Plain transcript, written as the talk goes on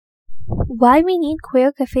Why We Need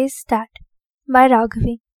Queer Cafes Stat by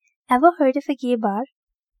Raghavi. Ever heard of a gay bar?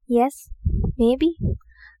 Yes, maybe.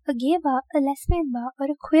 A gay bar, a lesbian bar, or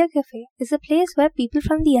a queer cafe is a place where people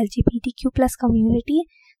from the LGBTQ plus community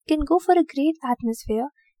can go for a great atmosphere,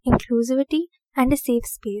 inclusivity, and a safe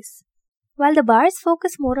space. While the bars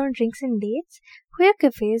focus more on drinks and dates, queer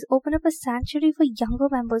cafes open up a sanctuary for younger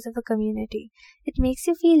members of the community. It makes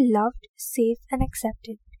you feel loved, safe, and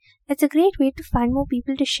accepted. It's a great way to find more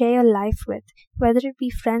people to share your life with, whether it be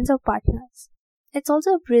friends or partners. It's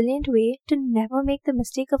also a brilliant way to never make the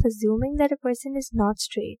mistake of assuming that a person is not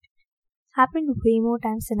straight. Happened way more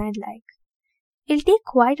times than I'd like. It'll take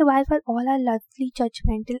quite a while for all our lovely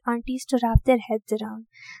judgmental aunties to wrap their heads around.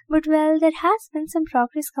 But well, there has been some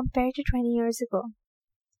progress compared to 20 years ago.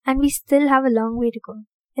 And we still have a long way to go,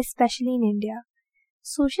 especially in India.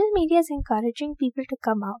 Social media is encouraging people to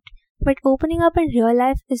come out, but opening up in real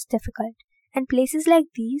life is difficult, and places like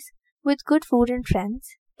these, with good food and friends,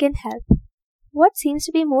 can help. What seems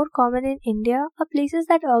to be more common in India are places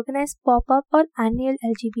that organize pop-up or annual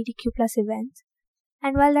LGBTQ plus events.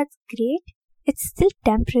 And while that's great, it's still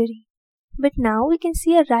temporary. But now we can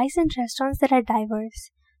see a rise in restaurants that are diverse.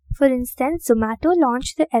 For instance, Zomato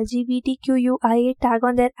launched the LGBTQIA tag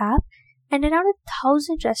on their app, and around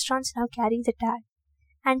 1,000 restaurants now carry the tag.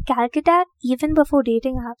 And Calcutta, even before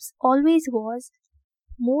dating apps, always was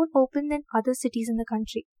more open than other cities in the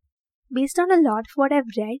country. Based on a lot of what I've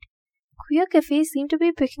read, queer cafes seem to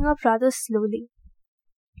be picking up rather slowly.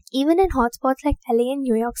 Even in hotspots like LA and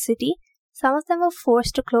New York City, some of them were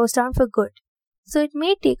forced to close down for good. So it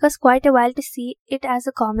may take us quite a while to see it as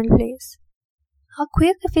a commonplace. Are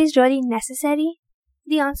queer cafes really necessary?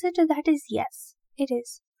 The answer to that is yes, it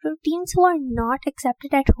is. From teens who are not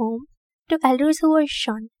accepted at home to elders who are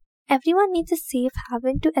shunned, everyone needs a safe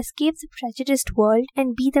haven to escape the prejudiced world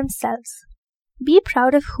and be themselves. Be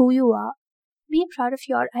proud of who you are. Be proud of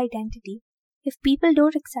your identity. If people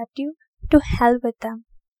don't accept you, to hell with them.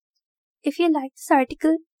 If you like this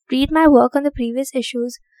article, read my work on the previous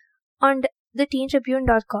issues on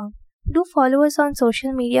theteentribune.com. Do follow us on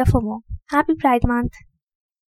social media for more. Happy Pride Month!